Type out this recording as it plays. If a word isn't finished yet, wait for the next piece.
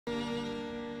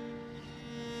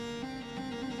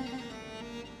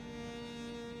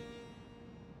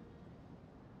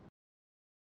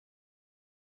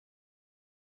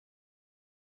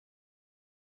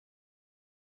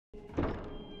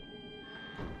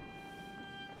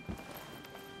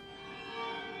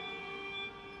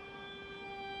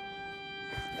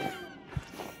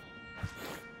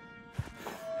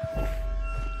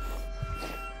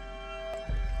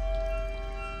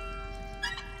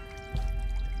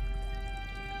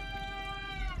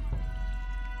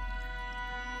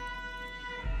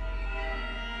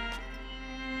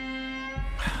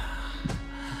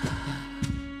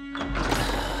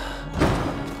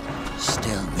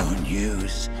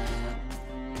news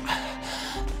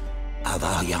of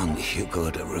our young Hugo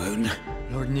de Rune.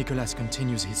 Lord Nicholas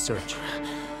continues his search.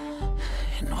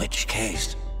 In which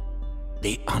case,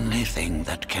 the only thing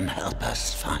that can help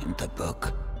us find the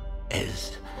book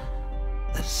is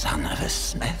the son of a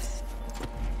smith.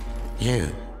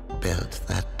 You built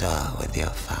that door with your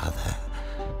father.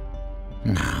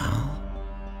 Now,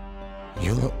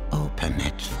 you'll open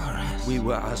it for us. We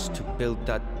were asked to build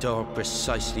that door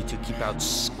precisely to keep out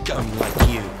scum like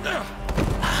you.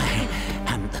 I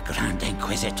am the Grand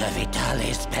Inquisitor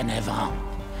Vitalis Benevent.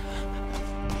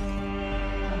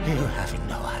 You have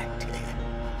no idea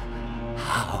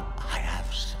how I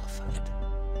have suffered.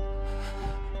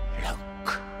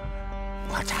 Look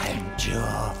what I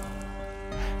endure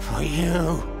for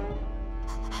you.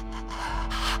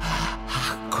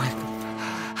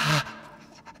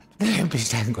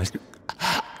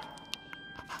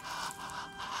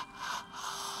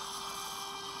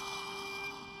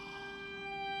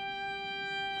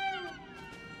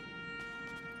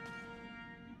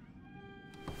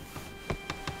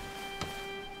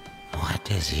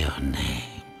 What is your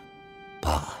name,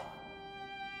 boy?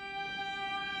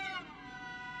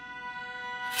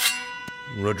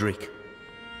 Roderick.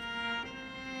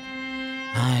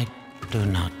 I do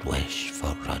not wish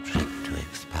for Roderick to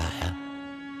expire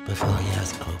before he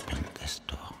has opened this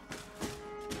door.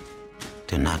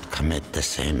 Do not commit the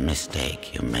same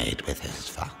mistake you made with his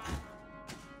father.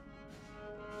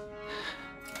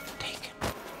 Take him.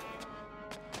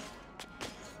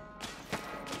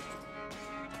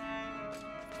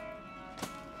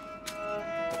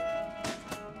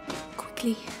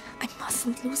 Quickly, I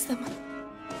mustn't lose them.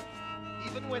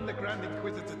 Even when the Grand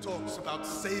Inquisitor talks about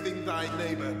saving thy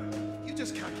neighbor, you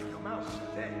just can't keep your mouth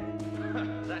shut, eh?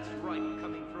 That's right,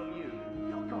 coming from you.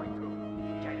 You're going to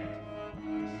get it.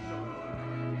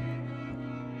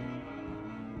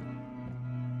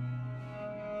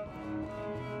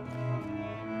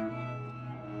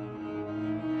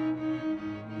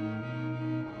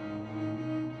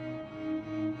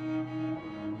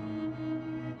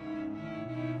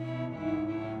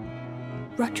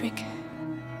 Roderick,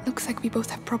 looks like we both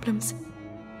have problems.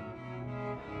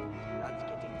 That's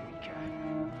getting weaker.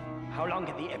 How long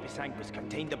can the Episanguis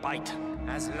contain the bite?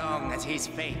 As long as his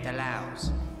fate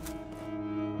allows.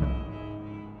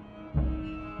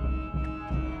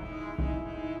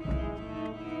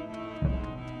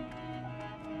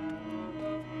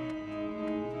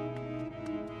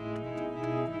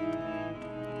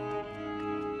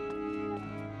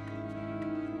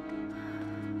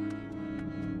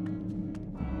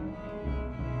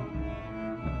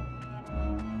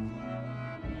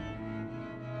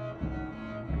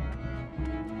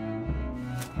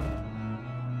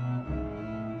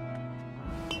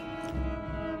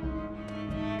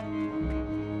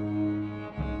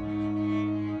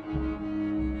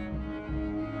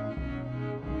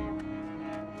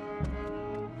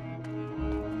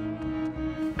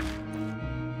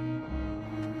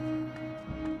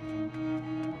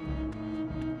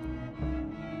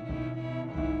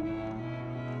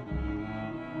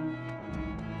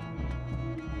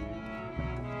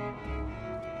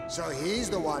 So he's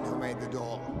the one who made the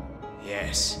door?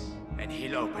 Yes, and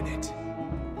he'll open it.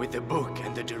 With the book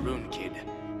and the de Rune kid,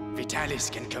 Vitalis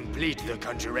can complete the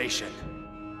conjuration.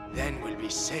 Then we'll be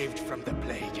saved from the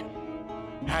plague.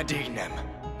 Ad ignem.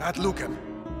 Ad lucem.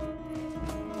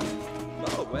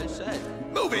 Oh, well said.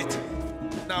 Move it!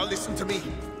 Now listen to me.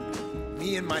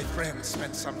 Me and my friends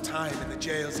spent some time in the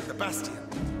jails of the Bastion,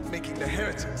 making the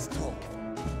heretics talk.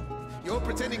 You're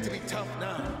pretending to be tough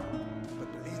now,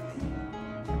 but believe me,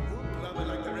 we'll blubber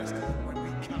like the rest of them when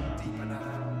we come deep enough.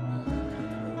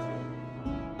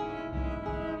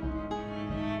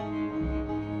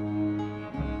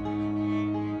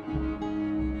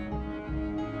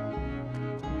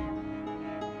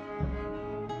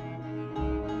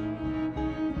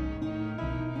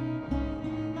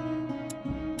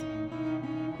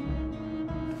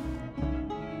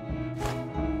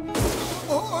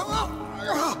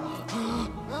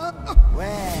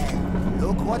 Well,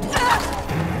 look what...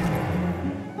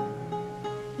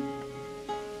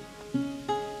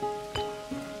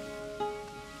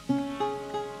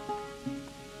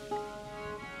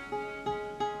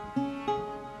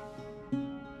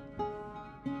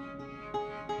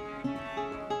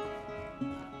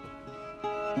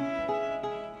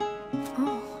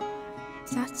 Oh,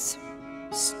 that's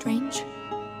strange.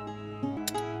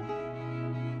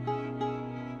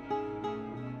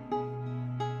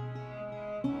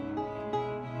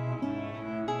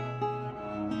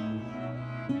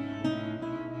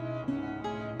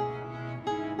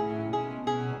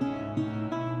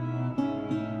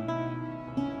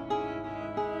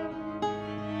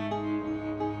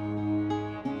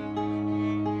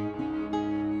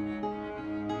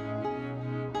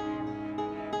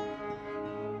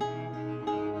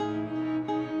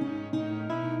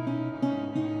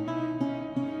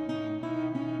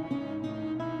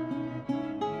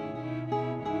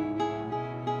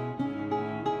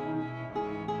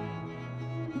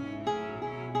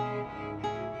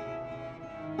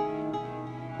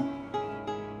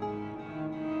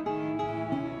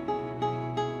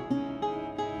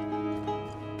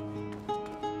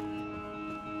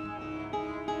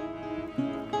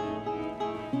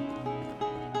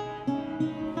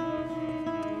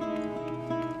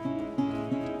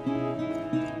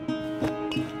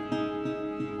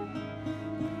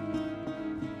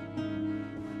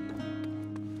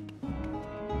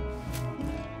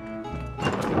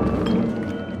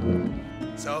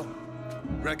 So,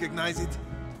 recognize it?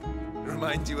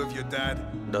 Remind you of your dad?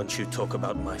 Don't you talk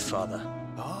about my father.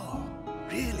 Oh,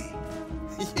 really?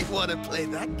 You want to play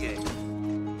that game?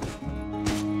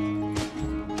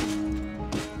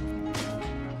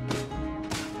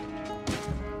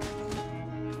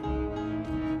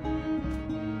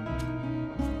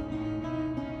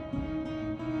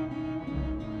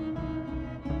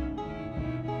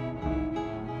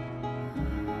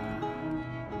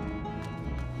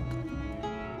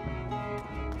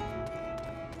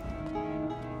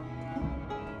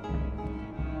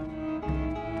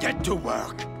 Get to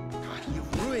work!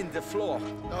 You've ruined the floor.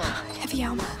 Heavy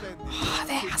armor. Oh,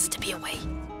 there has to be a way.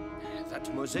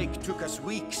 That mosaic took us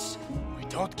weeks. We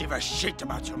don't give a shit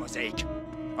about your mosaic.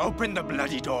 Open the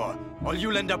bloody door, or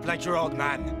you'll end up like your old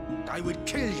man. I would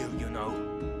kill you, you know.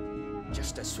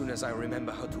 Just as soon as I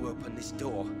remember how to open this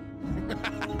door.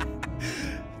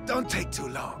 Don't take too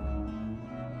long.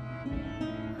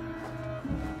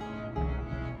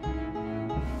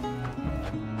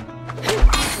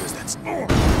 Where's that?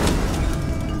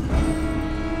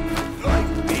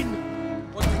 I've been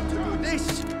wanting to do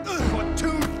this for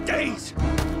 2 days.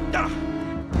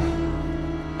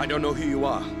 I don't know who you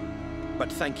are,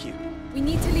 but thank you. We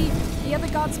need to leave. The other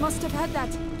guards must have had that.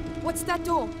 What's that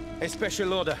door? A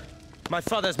special order. My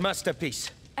father's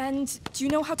masterpiece. And do you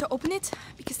know how to open it?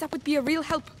 Because that would be a real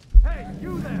help. Hey,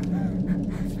 you there!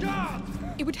 Guard!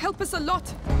 It would help us a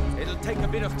lot. It'll take a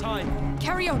bit of time.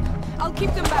 Carry on. I'll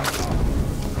keep them back.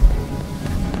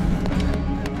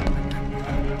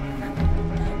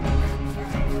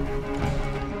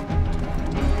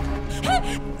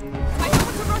 I don't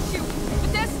want to rush you,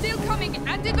 but they're still coming,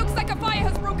 and it looks like a fire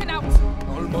has broken out.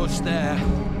 Almost there.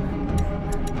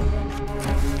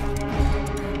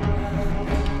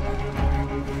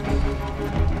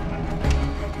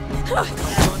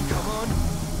 Come on.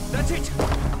 That's it.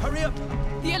 Hurry up.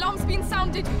 The alarm's been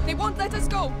sounded. They won't let us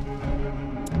go.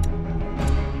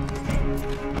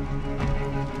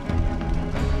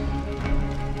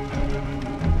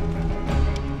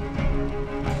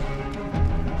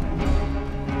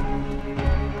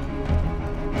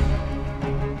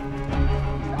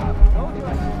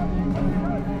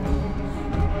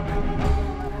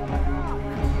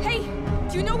 Hey,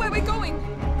 do you know where we're going?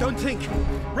 Don't think.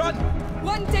 Run!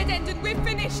 One dead end and we're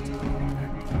finished.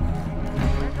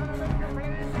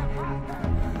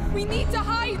 We need to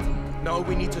hide. No,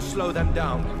 we need to slow them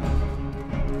down.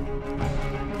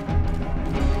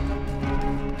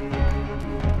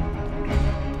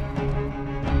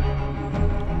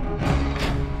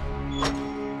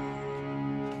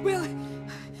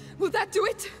 Will that do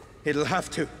it? It'll have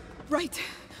to. Right.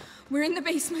 We're in the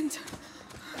basement.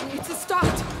 It's a start.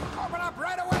 Open up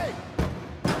right away!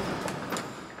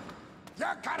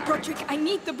 You're gonna... Roderick, I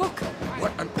need the book.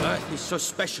 What on earth is so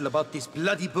special about this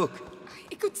bloody book?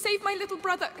 It could save my little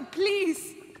brother.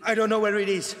 Please. I don't know where it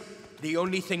is. The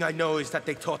only thing I know is that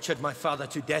they tortured my father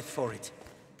to death for it.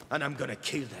 And I'm gonna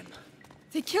kill them.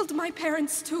 They killed my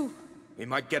parents too. We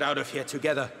might get out of here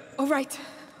together. All right.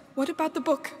 What about the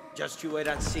book? Just you wait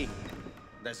and see.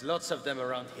 There's lots of them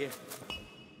around here.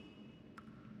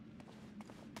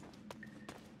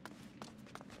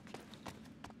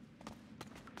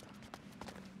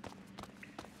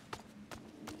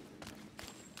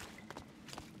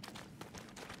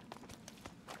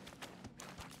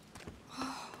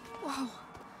 Wow.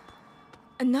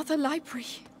 Another library.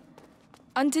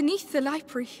 Underneath the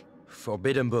library.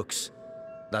 Forbidden books.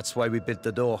 That's why we built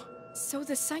the door. So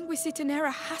the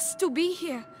Sanguisitanera has to be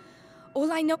here.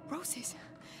 All I know... Roses.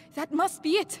 That must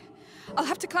be it. I'll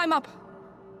have to climb up.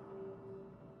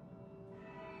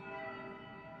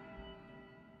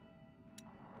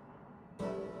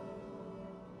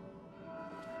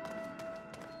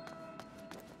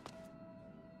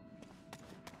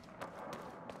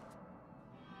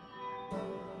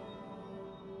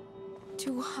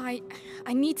 Too high.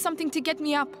 I need something to get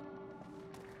me up.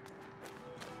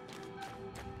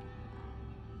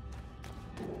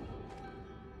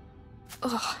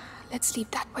 Ugh, let's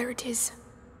leave that where it is.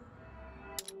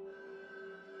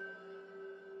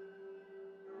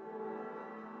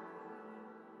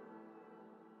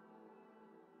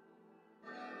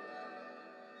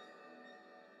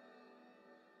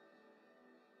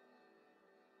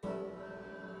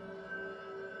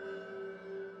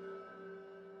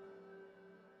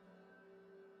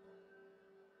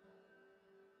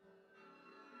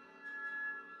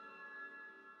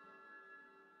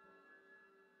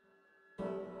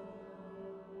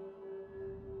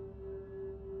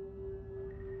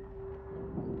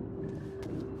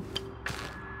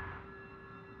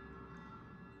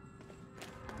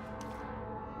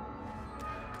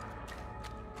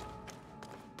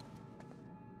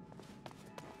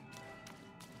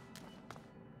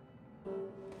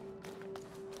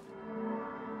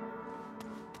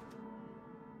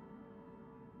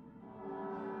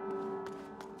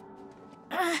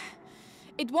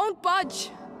 It won't budge.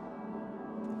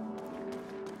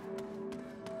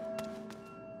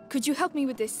 Could you help me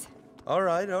with this? All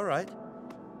right, all right.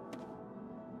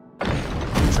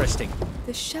 Interesting.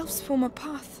 The shelves form a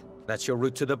path. That's your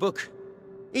route to the book.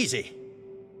 Easy.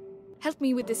 Help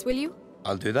me with this, will you?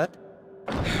 I'll do that.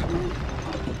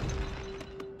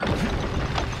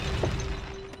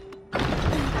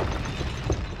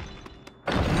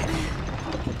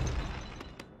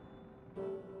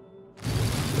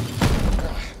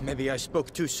 Maybe I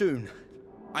spoke too soon.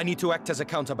 I need to act as a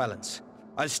counterbalance.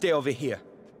 I'll stay over here.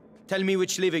 Tell me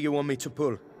which lever you want me to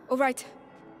pull. All right.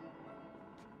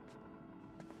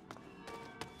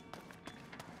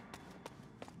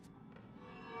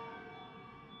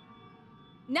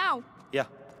 Now! Yeah.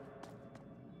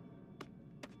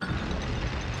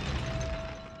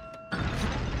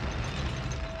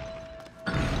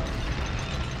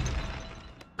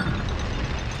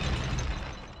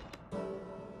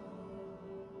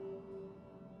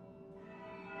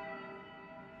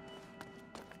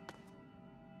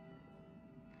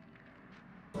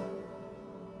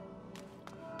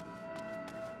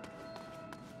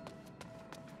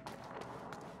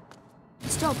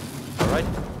 Stop. All right.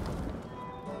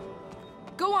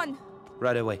 Go on.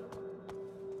 Right away.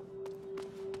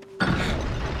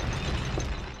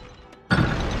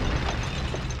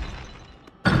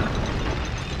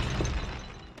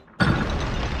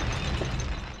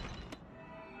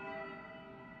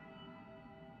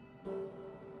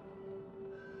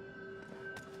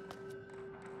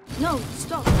 No,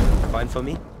 stop. Fine for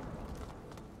me?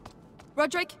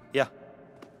 Roderick? Yeah.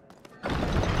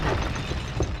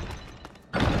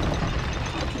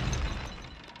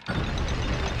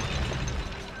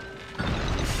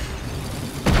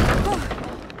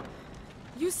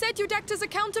 You said you'd act as a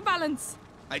counterbalance.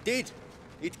 I did.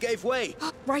 It gave way.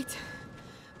 Right.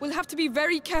 We'll have to be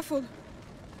very careful.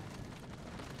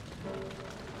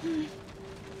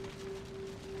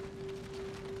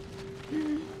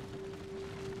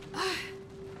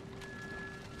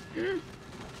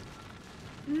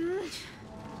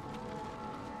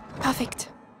 Perfect.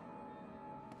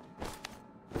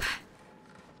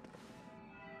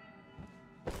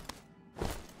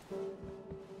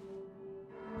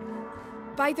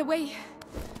 By the way,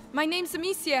 my name's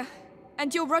Amicia,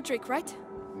 and you're Roderick, right?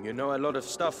 You know a lot of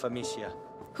stuff, Amicia.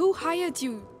 Who hired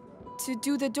you to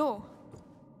do the door?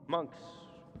 Monks,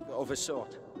 of a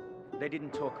sort. They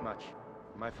didn't talk much.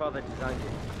 My father designed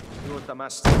it. He was the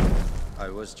master. I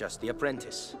was just the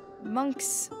apprentice.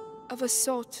 Monks of a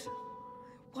sort,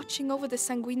 watching over the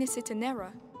Sanguinis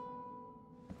Itinera.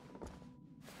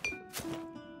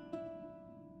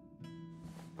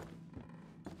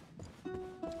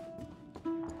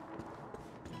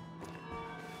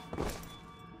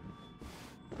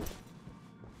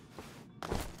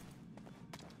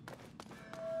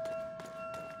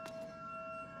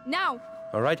 Now!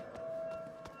 All right.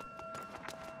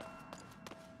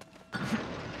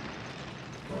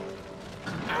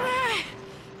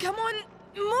 Come on,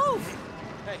 move!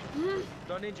 Hey,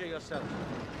 don't injure yourself.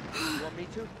 You want me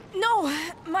to? No,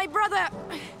 my brother.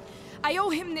 I owe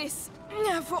him this.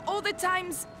 For all the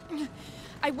times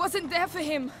I wasn't there for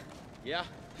him. Yeah?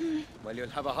 Well, you'll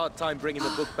have a hard time bringing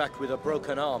the book back with a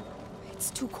broken arm.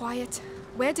 It's too quiet.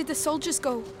 Where did the soldiers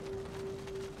go?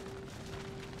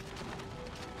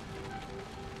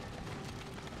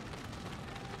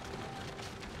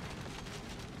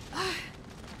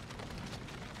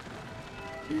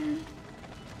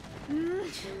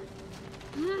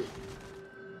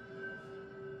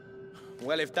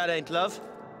 Well, if that ain't love,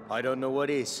 I don't know what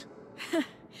is.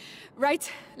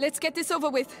 Right, let's get this over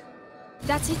with.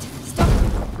 That's it.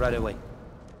 Stop. Right away.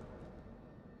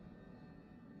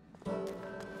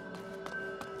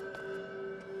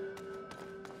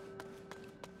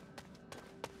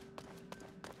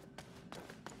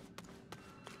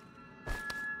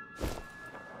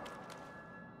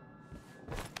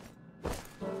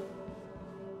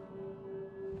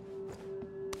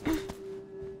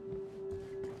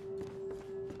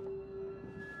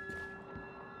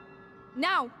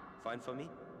 Now! Fine for me?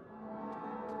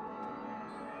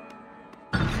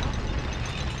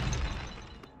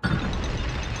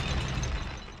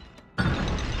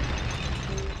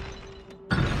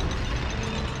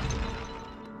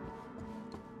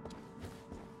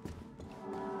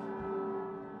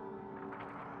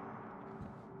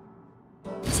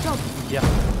 Stop. Yeah.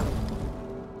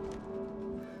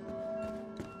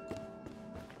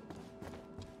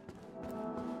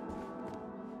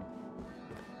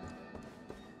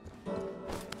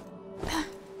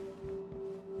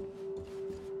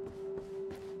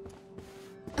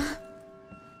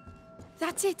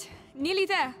 That's it. Nearly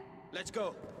there. Let's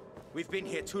go. We've been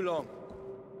here too long.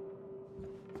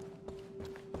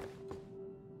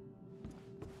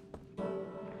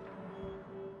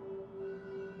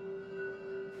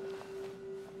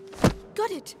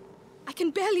 Got it! I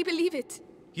can barely believe it.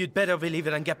 You'd better believe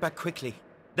it and get back quickly.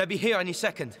 They'll be here any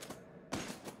second.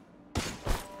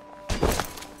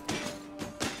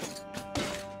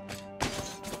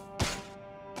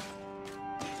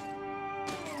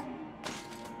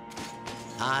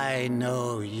 I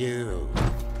know you,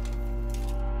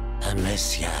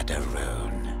 Amicia de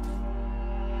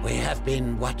Rune. We have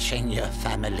been watching your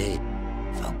family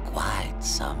for quite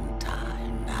some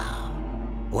time now,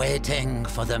 waiting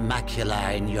for the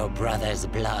macula in your brother's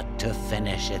blood to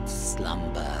finish its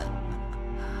slumber.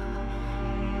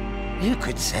 You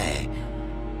could say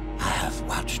I have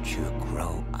watched you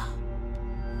grow up.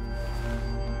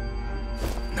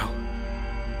 No,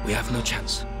 we have no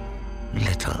chance.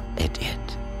 Little idiot.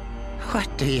 What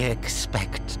do you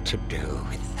expect to do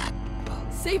with that book?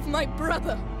 Save my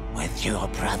brother! With your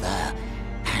brother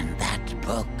and that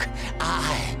book,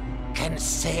 I can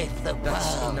save the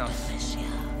That's world, enough.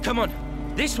 Amicia. Come on,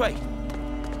 this way!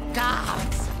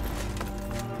 Guards!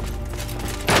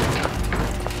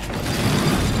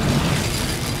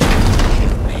 You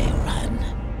may run,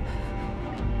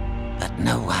 but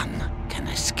no one can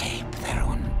escape their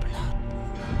own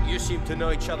blood. You seem to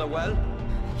know each other well.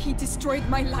 He destroyed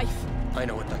my life. I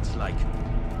know what that's like.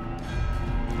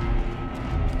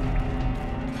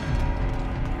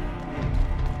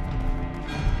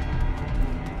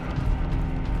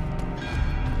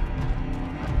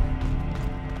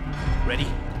 Ready?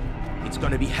 It's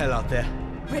gonna be hell out there.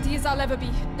 Ready as I'll ever be.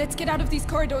 Let's get out of these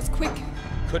corridors quick.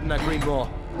 Couldn't agree more.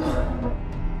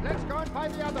 Let's go and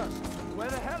find the others. Where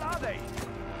the hell are they?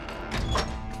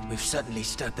 We've certainly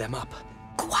stirred them up.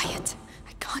 Quiet.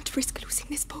 I can't risk losing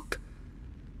this book.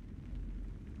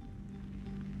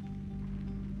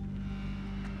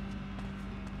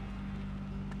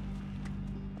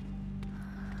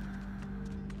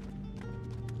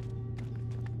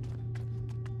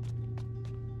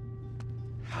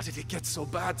 How did it get so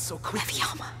bad so quickly? Heavy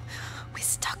armor. We're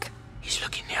stuck. He's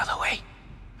looking the other way.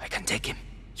 I can take him.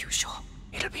 You sure?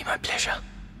 It'll be my pleasure.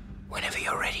 Whenever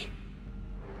you're ready.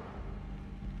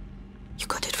 You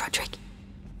got it, Roderick.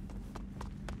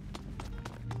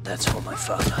 That's for my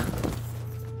father.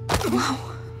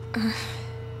 Wow.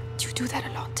 Do you do that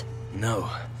a lot? No,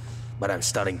 but I'm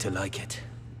starting to like it.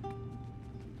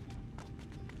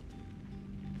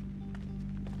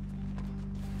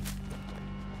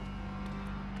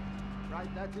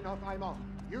 Right, that's enough, Imo.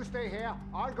 You stay here.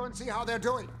 I'll go and see how they're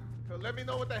doing. Let me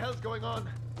know what the hell's going on.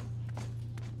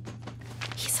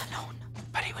 He's alone.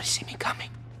 But he will see me coming.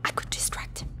 I could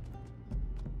distract him.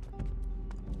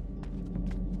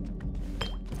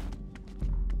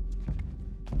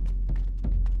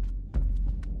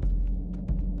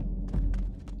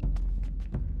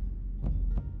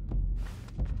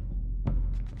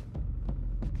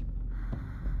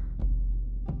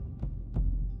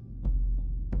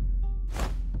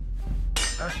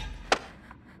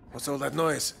 What's all that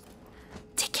noise?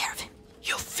 Take care of him.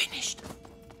 You're finished.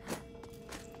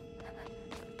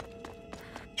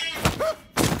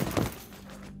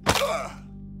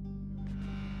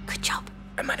 Good job.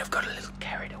 I might have got a little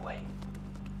carried away.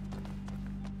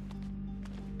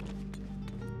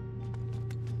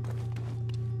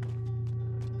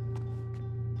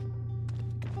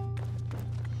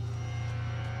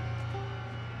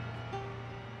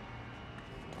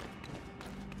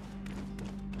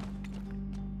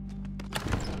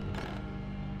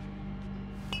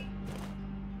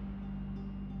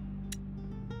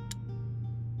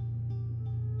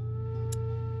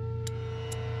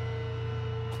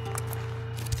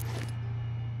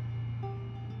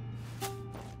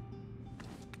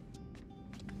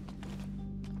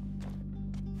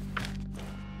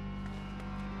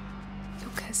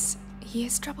 Lucas, he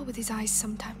has trouble with his eyes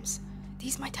sometimes.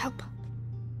 These might help.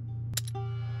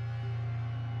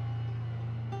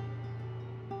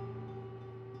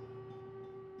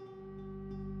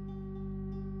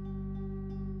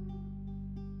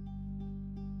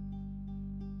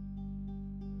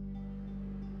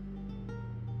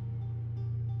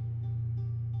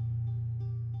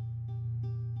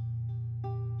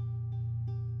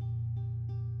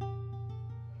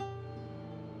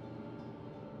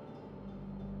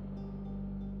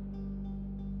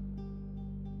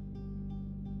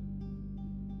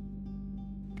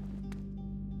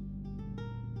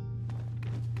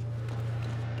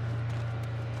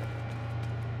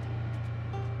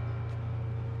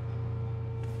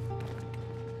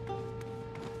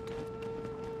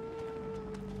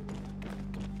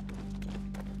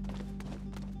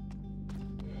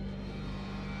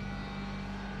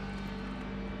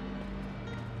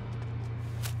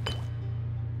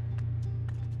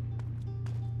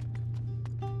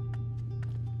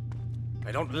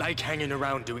 I don't like hanging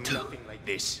around doing nothing like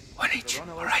this. One each,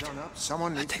 alright?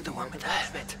 Someone I'll needs take to the be one at with the the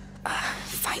helmet.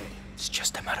 Fine. It's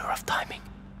just a matter of timing.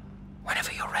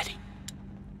 Whenever you're ready.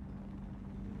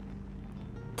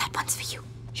 That one's for you.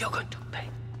 You're going to pay.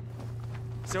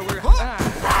 So we're...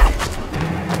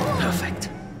 Perfect.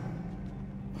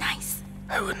 Nice.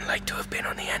 I wouldn't like to have been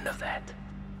on the end of that.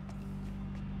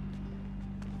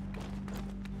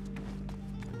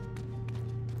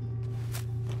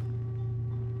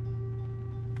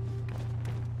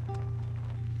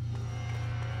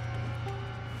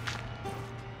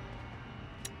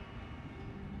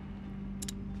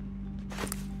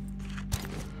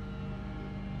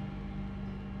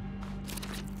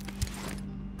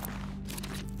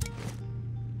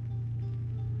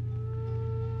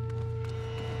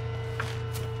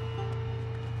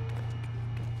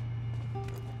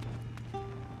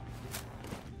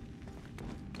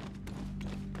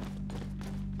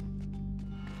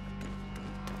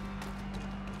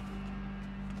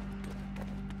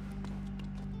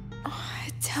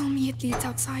 Tell me it leads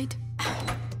outside.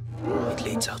 It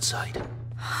leads outside.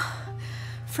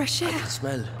 Fresh air.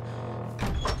 Smell.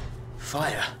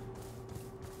 Fire.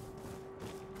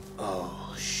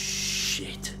 Oh,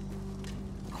 shit.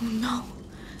 Oh no.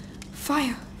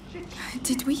 Fire.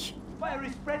 Did we? Fire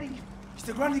is spreading. Is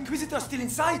the Grand Inquisitor still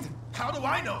inside? How do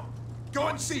I know? Go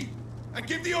and see, and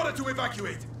give the order to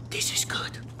evacuate. This is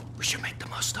good. We should make the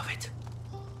most of it.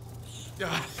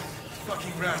 Ah,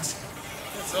 fucking rats.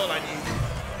 That's all I need.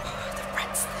 The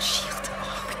rats, the shield.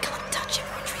 Oh, we can't touch him,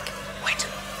 Roderick. Wait.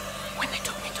 When they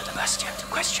took me to the Bastion to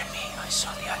question me, I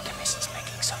saw the alchemists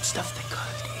making some stuff they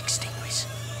called Extinguish.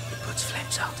 It puts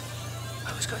flames out.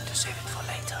 I was going to save it for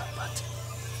later, but...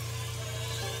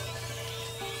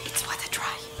 It's worth a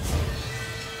try.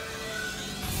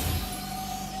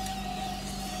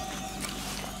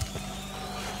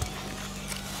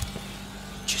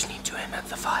 Just need to aim at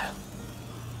the fire.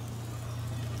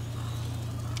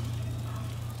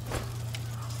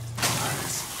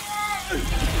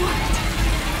 What?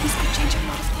 This could change a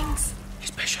lot of things.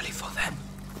 Especially for them.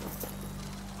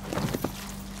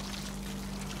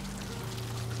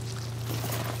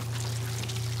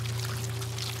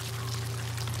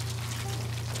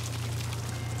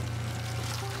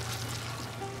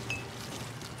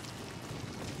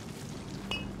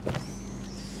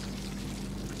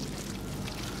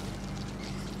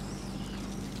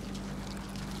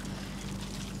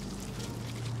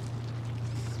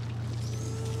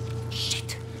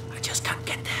 Shit, I just can't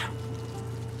get there.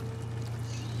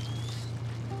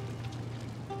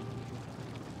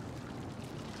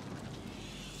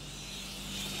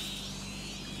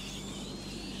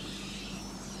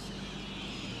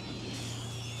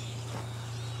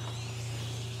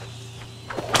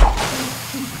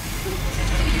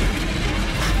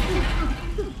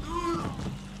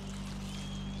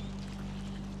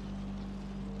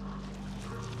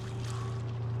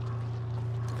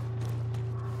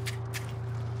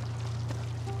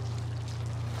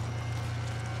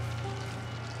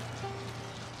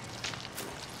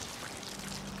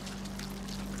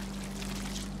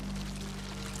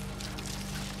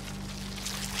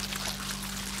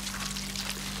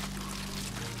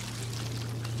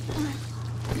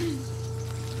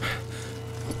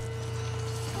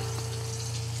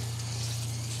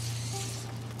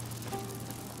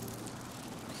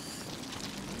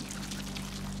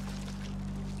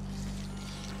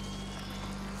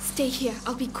 Stay here.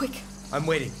 I'll be quick. I'm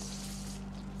waiting.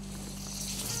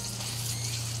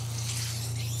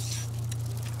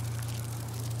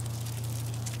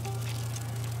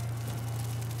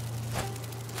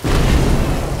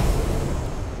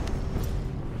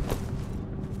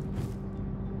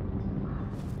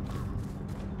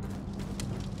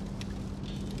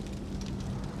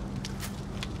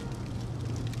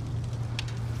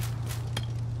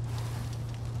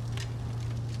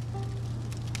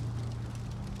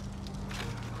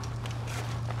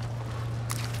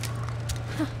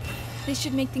 This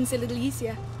should make things a little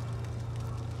easier.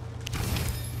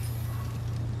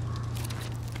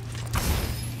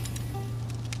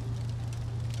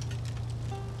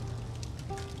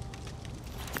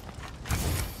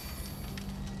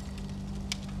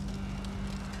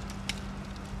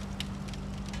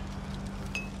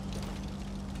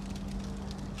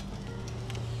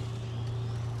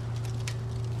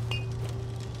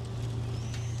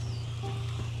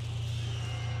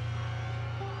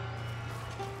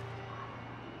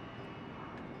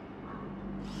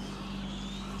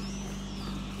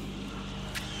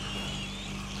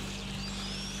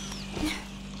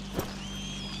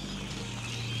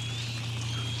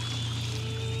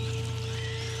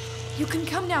 You can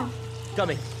come now.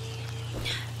 Coming.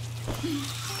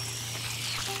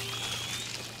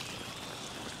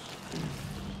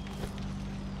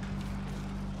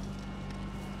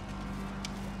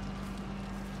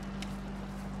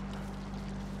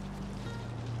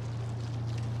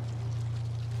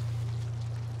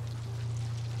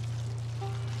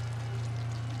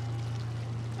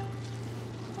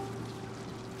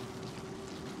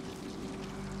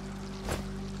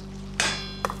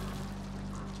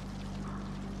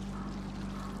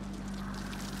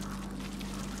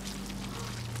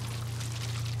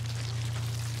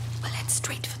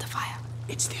 Straight for the fire.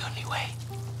 It's the only way.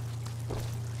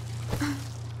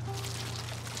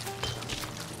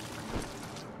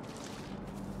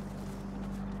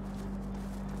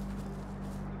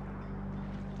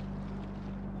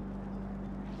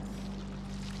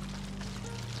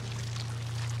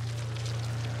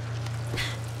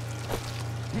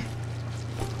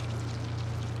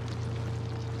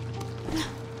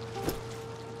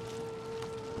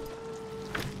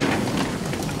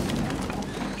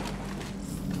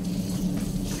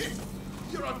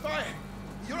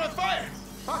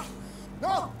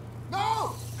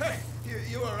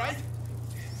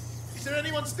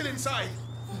 Still inside.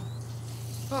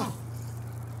 Oh.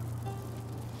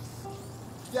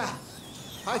 Yeah,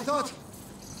 I thought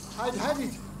I'd had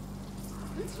it.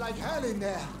 It's like hell in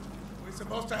there. We're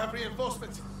supposed to have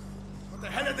reinforcements. What the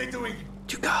hell are they doing?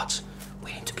 2 guards.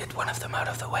 We need to get one of them out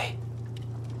of the way.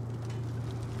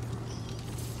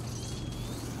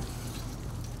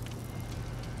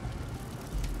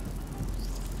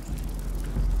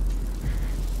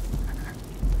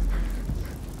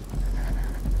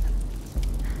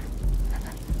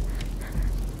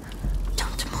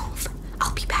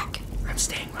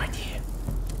 Staying right here.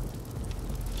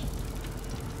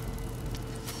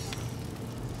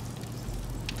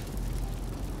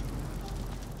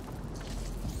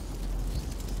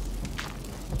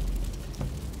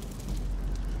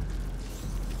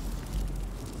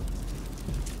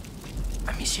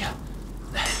 Amicia,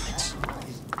 the helmets.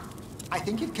 I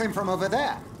think it came from over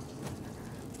there.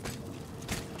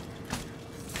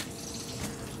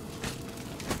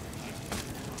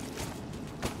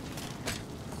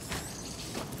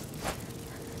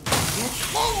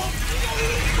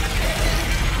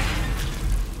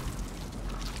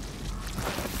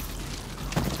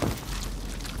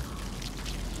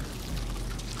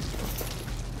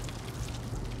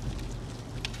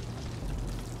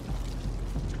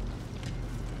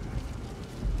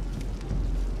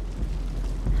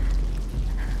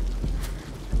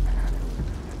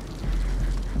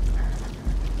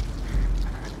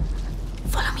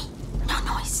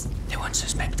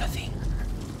 Suspect a thing.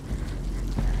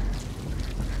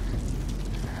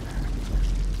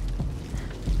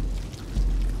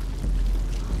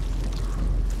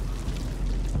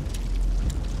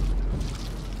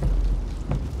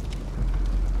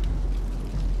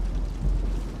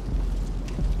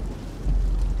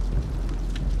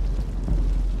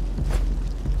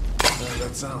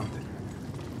 That sound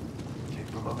came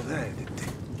from over there, didn't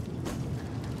it?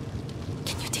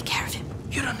 Can you take care of him?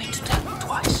 You don't need to tell me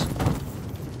twice.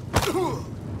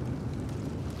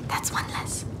 That's one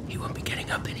less. He won't be getting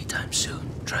up anytime soon,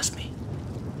 trust me.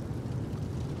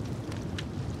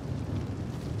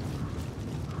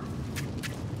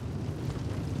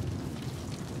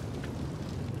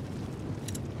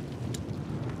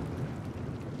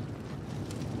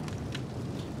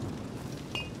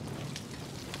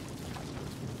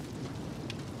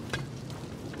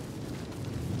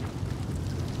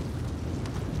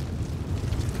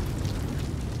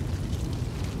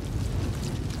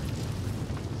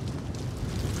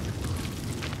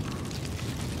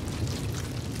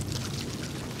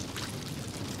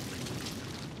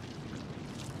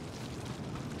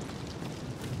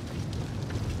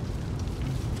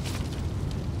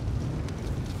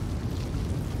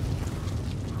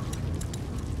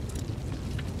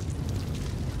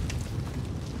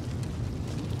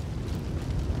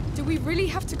 Do we really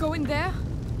have to go in there?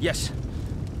 Yes.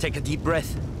 Take a deep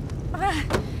breath.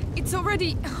 It's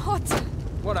already hot.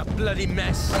 What a bloody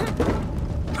mess.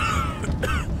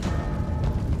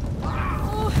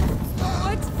 Oh,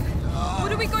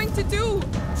 what are we going to do?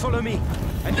 Follow me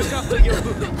and look after your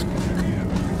book.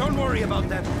 Don't worry about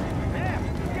them.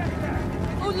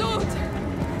 Oh, Lord!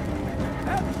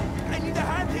 I need a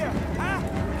hand here, huh?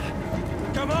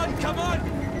 Come on, come on!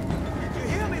 You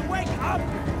hear me? Wake up!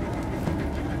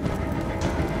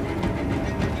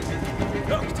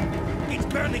 Look! It's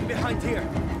burning behind here.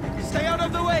 Stay out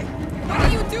of the way! What are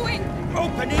you doing?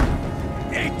 Opening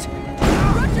it!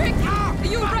 Roderick! Are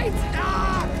you right?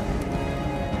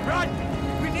 Run!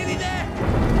 We're nearly there!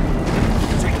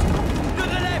 To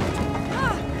the left!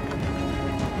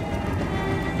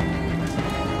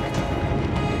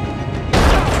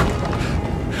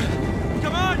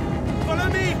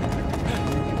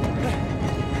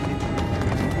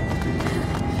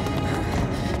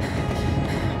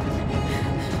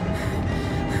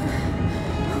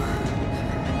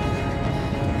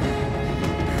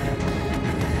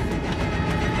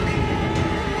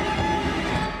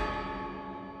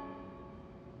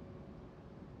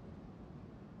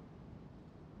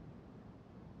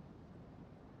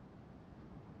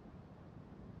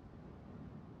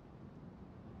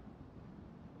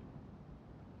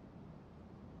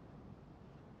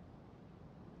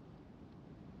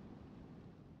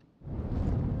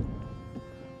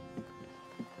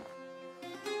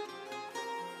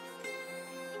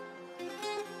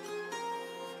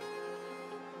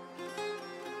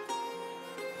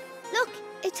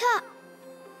 it up.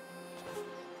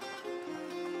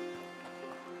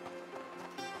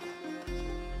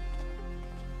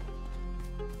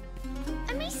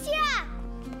 Amicia!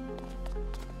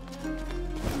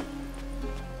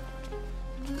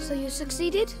 So you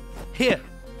succeeded? Here!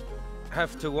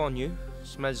 Have to warn you,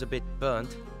 smells a bit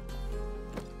burnt.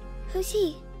 Who's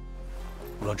he?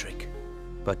 Roderick.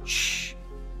 But shh.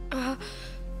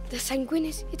 The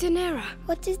Sanguinis Itinera.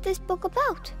 What is this book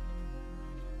about?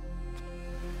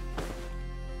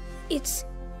 It's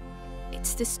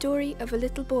the story of a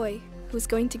little boy who's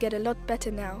going to get a lot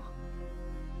better now.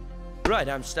 Right,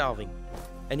 I'm starving.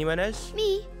 Anyone else?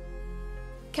 Me?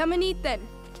 Come and eat then.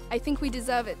 I think we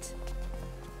deserve it.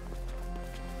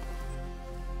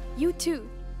 You too.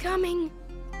 Coming.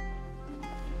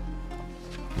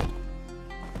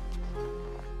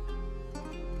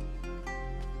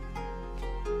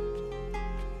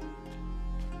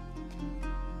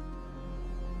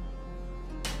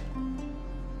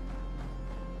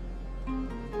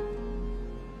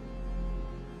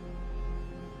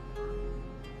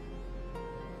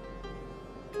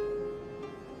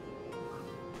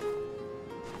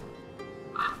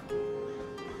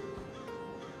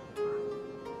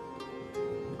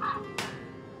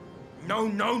 No,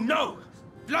 no, no!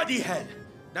 Bloody hell!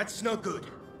 That's no good.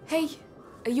 Hey,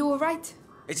 are you alright?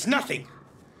 It's nothing!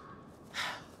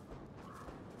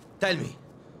 Tell me,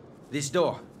 this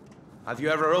door, have you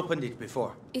ever opened it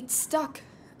before? It's stuck.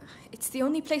 It's the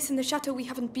only place in the chateau we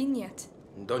haven't been yet.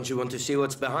 Don't you want to see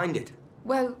what's behind it?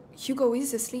 Well, Hugo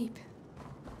is asleep.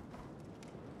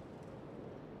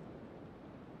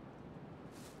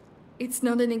 It's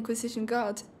not an Inquisition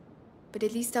guard, but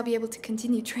at least I'll be able to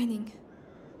continue training.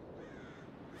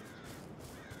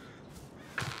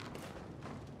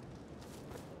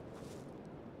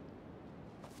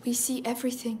 We see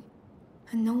everything,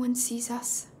 and no one sees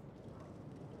us.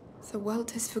 The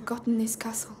world has forgotten this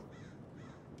castle.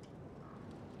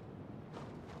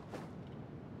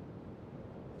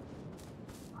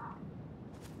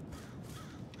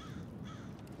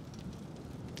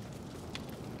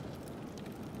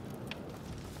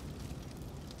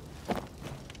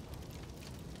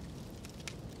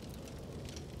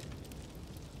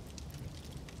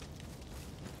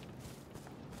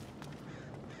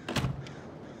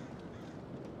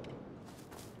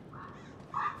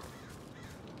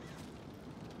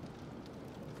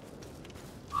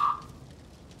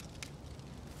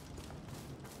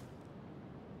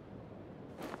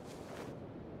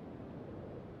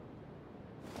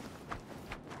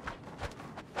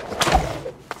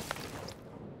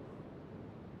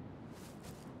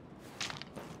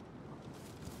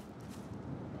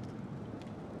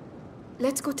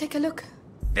 Let's go take a look.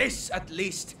 This, at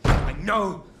least, I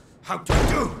know how to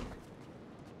do!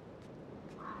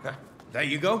 There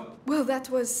you go. Well, that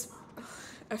was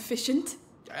efficient.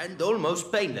 And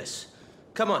almost painless.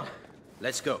 Come on,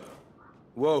 let's go.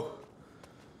 Whoa.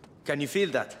 Can you feel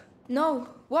that? No,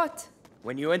 what?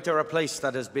 When you enter a place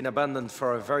that has been abandoned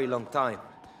for a very long time,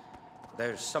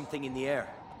 there's something in the air.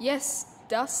 Yes,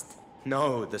 dust.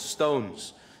 No, the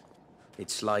stones.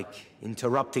 It's like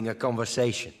interrupting a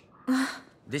conversation.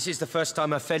 This is the first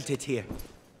time I felt it here.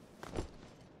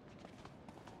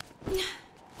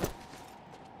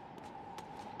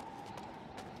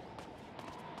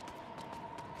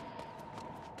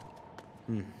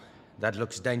 That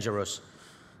looks dangerous.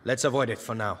 Let's avoid it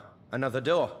for now. Another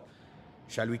door.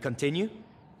 Shall we continue?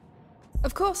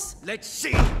 Of course. Let's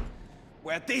see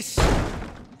where this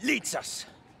leads us.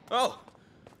 Oh,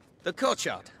 the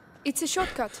courtyard. It's a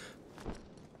shortcut.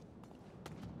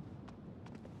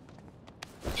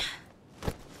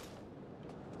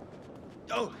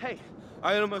 Oh, hey,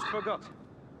 I almost forgot.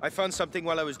 I found something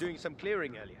while I was doing some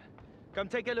clearing earlier. Come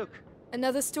take a look.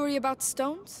 Another story about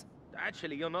stones?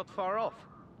 Actually, you're not far off.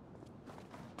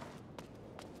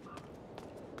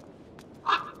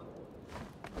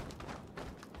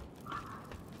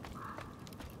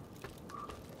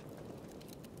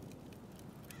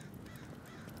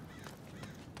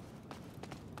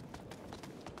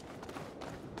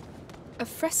 A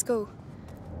fresco.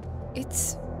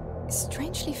 It's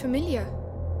strangely familiar.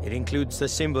 It includes the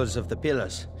symbols of the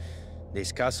pillars.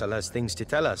 This castle has things to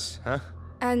tell us, huh?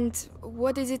 And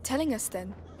what is it telling us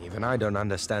then? Even I don't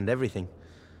understand everything.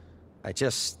 I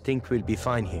just think we'll be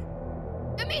fine here.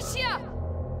 Amicia!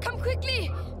 Come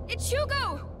quickly! It's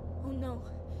Hugo! Oh no.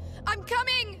 I'm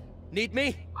coming! Need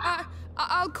me?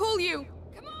 I'll call you.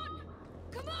 Come on!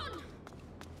 Come on!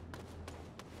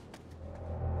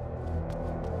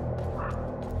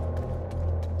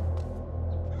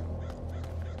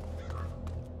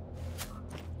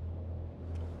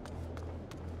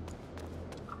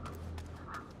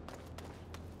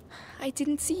 I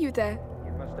didn't see you there.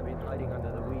 You must have been hiding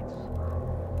under the weeds.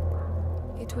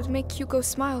 It would make Hugo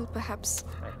smile, perhaps.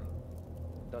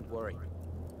 Don't worry.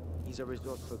 He's a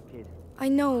resourceful kid. I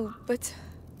know, but...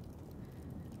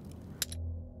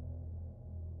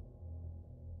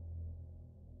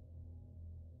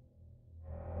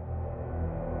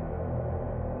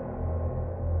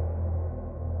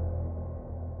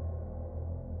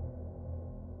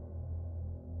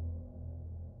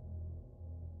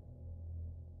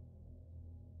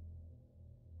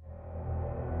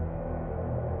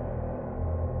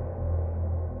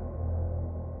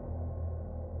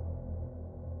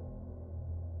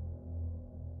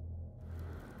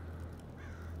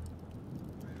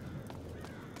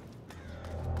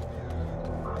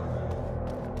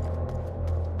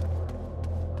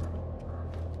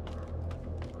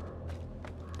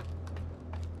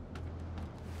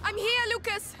 I'm here,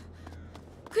 Lucas!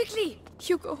 Quickly!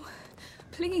 Hugo,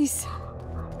 please.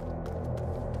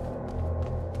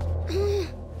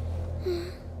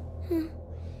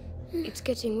 It's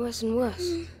getting worse and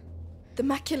worse. The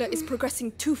macula is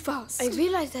progressing too fast. I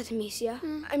realize that, Amicia.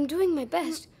 I'm doing my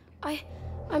best. I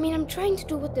mean, I'm trying to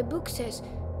do what the book says,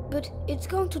 but it's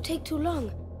going to take too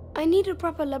long. I need a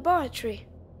proper laboratory.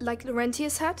 Like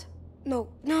Laurentius had? No.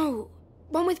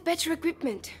 One with better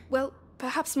equipment. Well,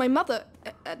 perhaps my mother,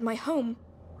 at my home.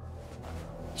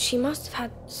 She must have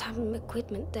had some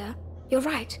equipment there. You're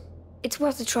right. It's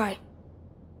worth a try.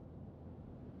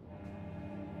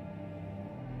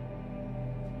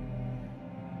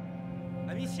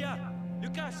 Amicia!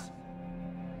 Lucas!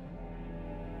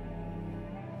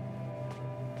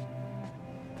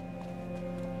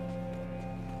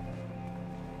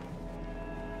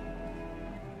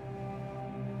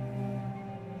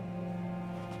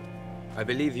 I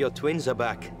believe your twins are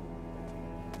back.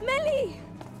 Melly!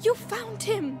 You found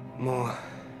him! More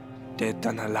dead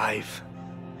than alive.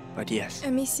 But yes.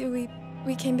 Amicia,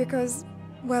 we came because,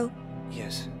 well...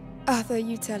 Yes. Arthur,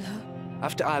 you tell her.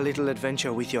 After our little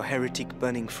adventure with your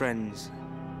heretic-burning friends,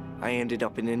 I ended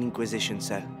up in an Inquisition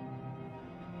cell.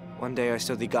 One day I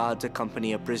saw the guards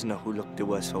accompany a prisoner who looked the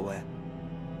worse for wear.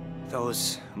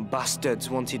 Those bastards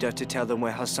wanted her to tell them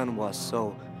where her son was,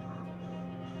 so...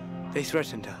 they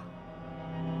threatened her.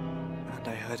 And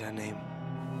I heard her name.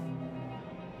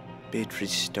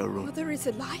 Beatrice Storroom. Mother is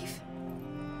alive?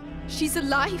 She's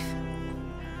alive?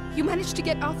 You managed to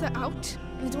get Arthur out?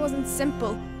 It wasn't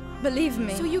simple. Believe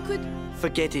me. So you could...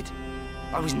 Forget it.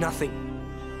 I was nothing.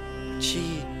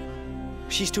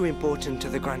 She's too important to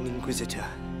the Grand Inquisitor.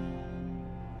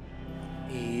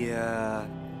 He,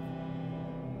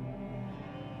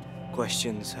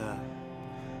 questions her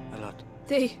a lot.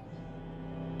 They...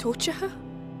 torture her?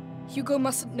 Hugo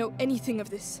mustn't know anything of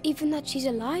this. Even that she's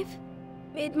alive?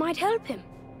 It might help him.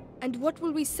 And what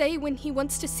will we say when he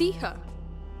wants to see her?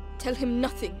 Tell him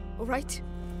nothing, all right?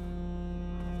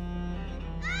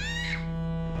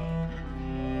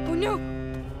 Oh no!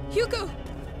 Hugo!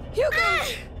 Hugo!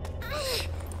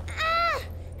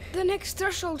 The next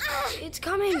threshold, it's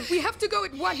coming. We have to go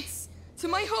at once! To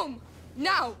my home!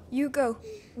 Now! You go.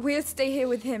 We'll stay here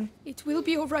with him. It will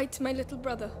be all right, my little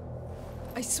brother.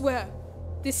 I swear.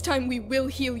 This time we will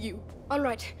heal you. All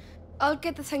right. I'll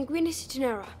get the Sanguinis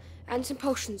Itinera and some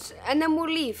potions, and then we'll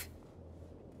leave.